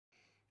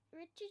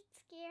Richard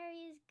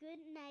Scarry's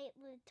Good Night,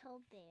 Little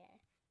Bear.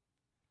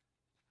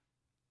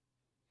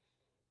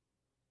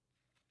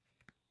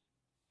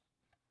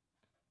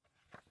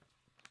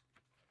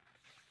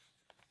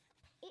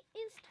 It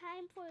is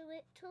time for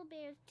Little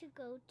Bear to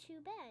go to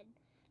bed.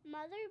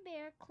 Mother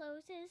Bear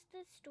closes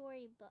the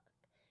storybook.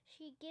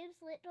 She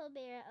gives Little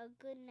Bear a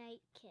good night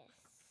kiss.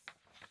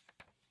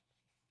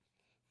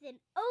 Then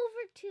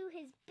over to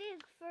his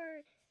big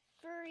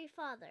furry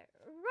father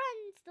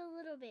runs the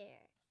little bear.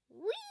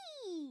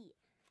 Whee!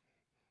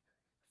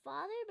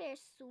 Father Bear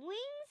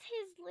swings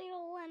his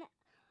little one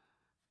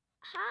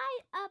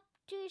high up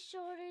to his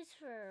shoulders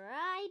for a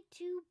ride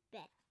to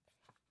bed.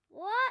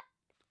 What?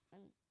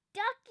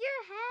 Duck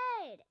your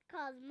head,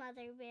 calls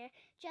Mother Bear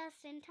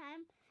just in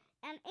time,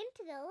 and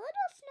into the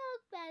little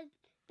snug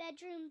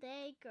bedroom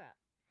they go.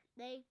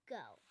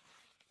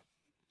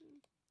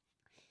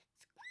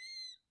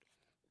 Squeak!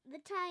 The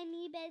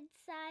tiny bed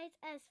sighs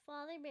as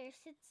Father Bear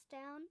sits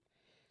down.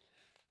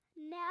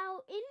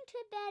 Now into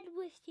bed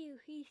with you,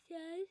 he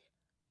says.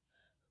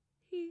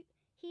 He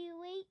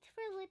waits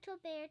for Little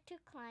Bear to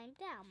climb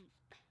down,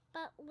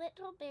 but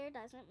Little Bear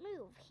doesn't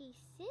move. He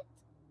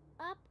sits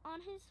up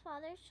on his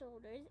father's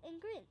shoulders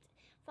and grins.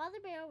 Father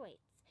Bear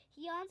waits.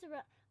 He yawns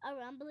a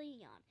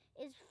rumbly yawn.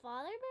 Is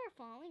Father Bear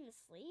falling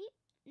asleep?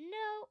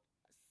 No.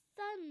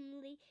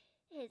 Suddenly,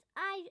 his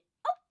eyes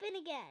open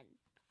again.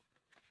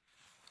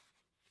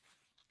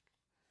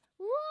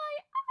 Why,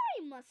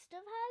 I must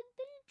have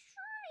been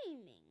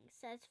dreaming,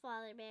 says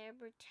Father Bear,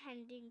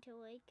 pretending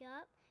to wake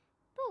up.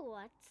 But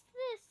what's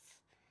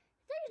this?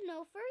 There's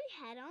no furry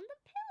head on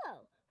the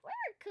pillow.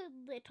 Where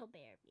could Little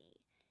Bear be?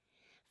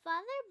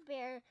 Father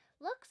Bear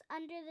looks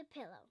under the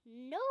pillow.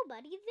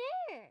 Nobody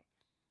there.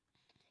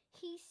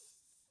 He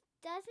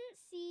doesn't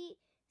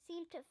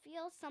seem to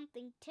feel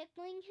something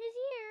tickling his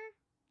ear.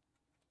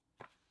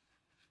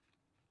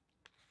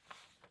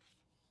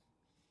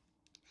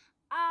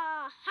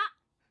 Aha!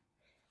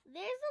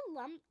 There's a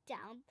lump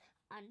down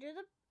under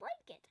the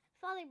blanket.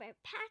 Father Bear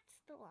pats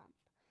the lump,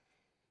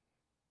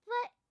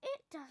 but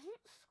it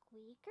doesn't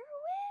squeak or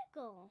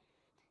wiggle.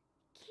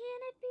 Can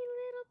it be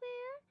Little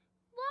Bear?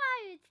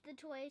 Why, it's the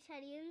toy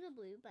Teddy and the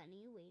Blue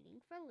Bunny waiting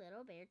for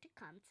Little Bear to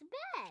come to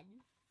bed.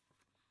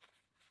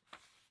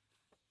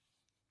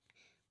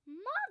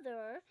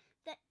 Mother,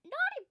 that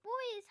naughty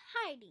boy is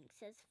hiding,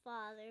 says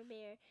Father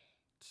Bear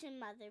to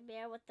Mother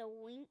Bear with a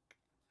wink.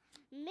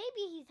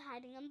 Maybe he's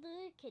hiding under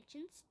the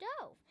kitchen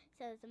stove,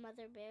 says the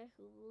Mother Bear,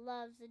 who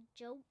loves a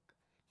joke.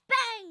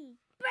 Bang!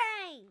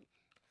 Bang!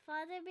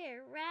 Father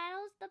Bear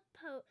rattles the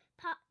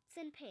pots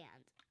and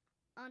pans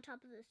on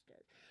top of the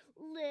stove.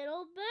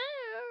 Little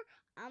Bear,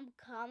 I'm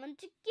coming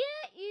to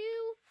get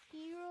you,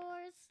 he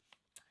roars.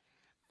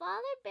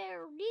 Father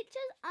Bear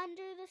reaches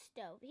under the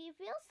stove. He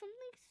feels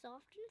something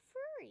soft and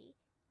furry.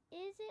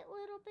 Is it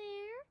Little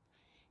Bear?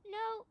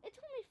 No,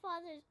 it's only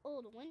Father's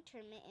old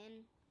winter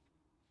mitten.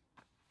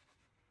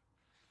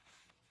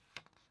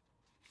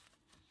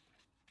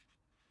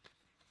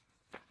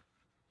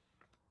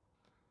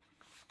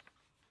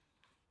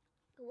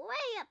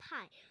 Way up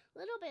high,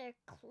 Little Bear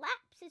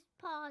claps his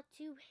paw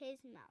to his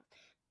mouth,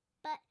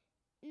 but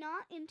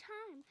not in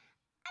time.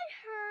 I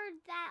heard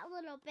that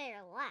Little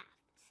Bear laugh,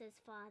 says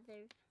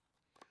Father.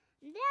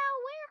 Now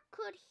where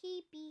could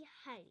he be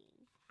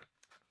hiding?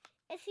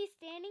 Is he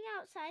standing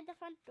outside the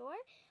front door?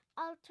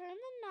 I'll turn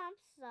the knob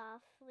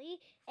softly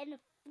and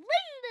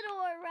fling the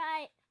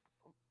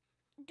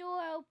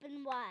door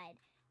open wide.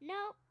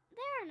 No,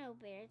 there are no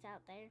bears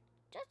out there,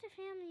 just a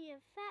family of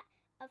fat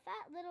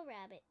little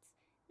rabbits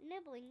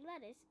nibbling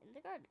lettuce in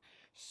the garden.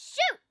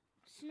 Shoot!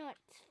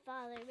 Snorts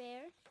Father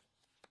Bear.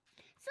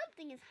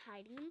 Something is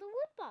hiding in the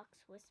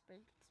woodbox,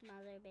 whispers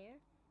Mother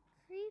Bear.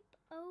 Creep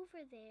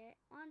over there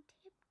on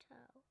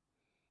tiptoe,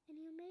 and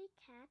you may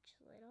catch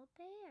Little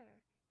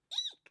Bear.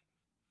 Eek!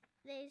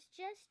 There's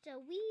just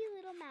a wee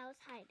little mouse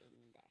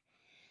hiding there.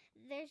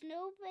 There's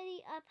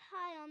nobody up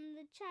high on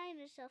the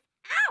china shelf.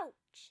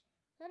 Ouch!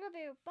 Little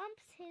Bear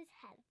bumps his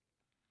head.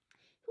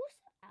 Who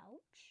said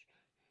ouch?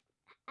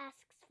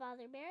 Asks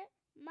Father Bear.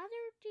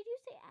 Mother, did you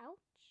say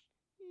ouch?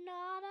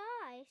 Not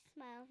I,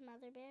 smiles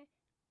Mother Bear.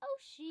 Oh,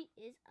 she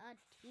is a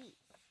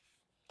tease.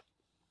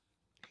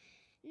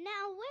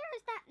 Now, where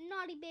is that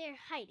naughty bear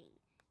hiding?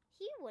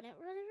 He wouldn't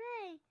run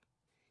away.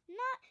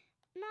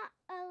 Not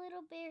a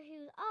little bear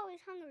who's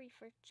always hungry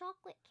for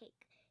chocolate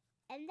cake.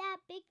 And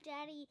that big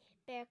daddy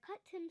bear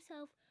cuts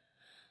himself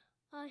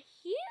a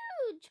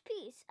huge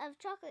piece of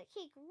chocolate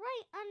cake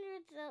right under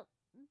the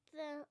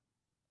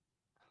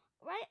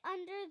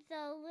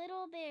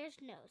little bear's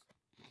nose.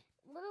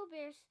 Little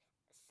Bear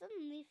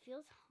suddenly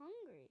feels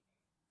hungry.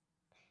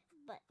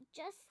 But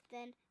just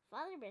then,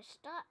 Father Bear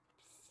stops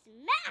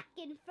smack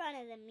in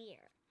front of the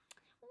mirror.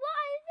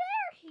 Why,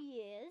 there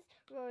he is,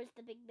 roars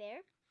the big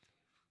bear.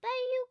 But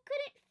you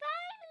couldn't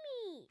find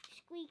me,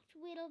 squeaked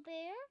Little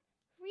Bear,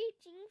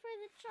 reaching for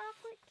the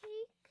chocolate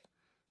cake.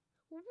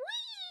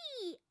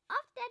 Whee!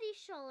 Off Daddy's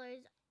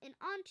shoulders and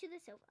onto the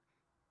sofa.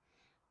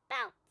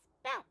 Bounce,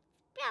 bounce,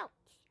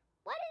 bounce.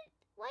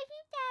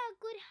 Wasn't that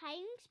a good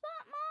hiding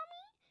spot,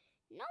 Mommy?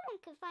 No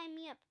one could find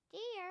me up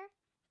there.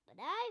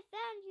 But I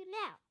found you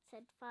now,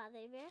 said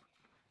Father Bear.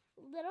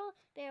 Little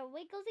Bear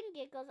wiggles and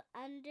giggles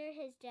under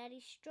his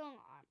daddy's strong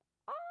arm.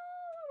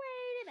 All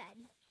ready to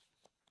bed.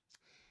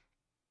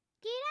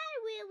 Did I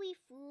really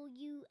fool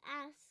you?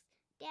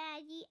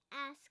 Daddy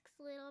asks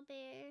Little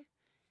Bear.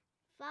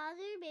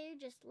 Father Bear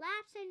just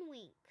laughs and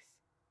winks.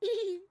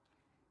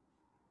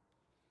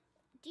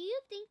 Do you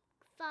think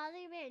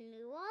Father Bear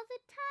knew all the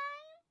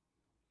time?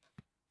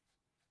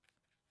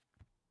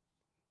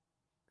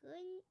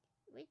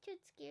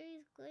 Richard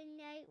Scary's Good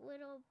Night,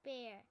 Little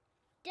Bear.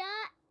 The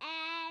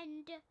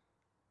end.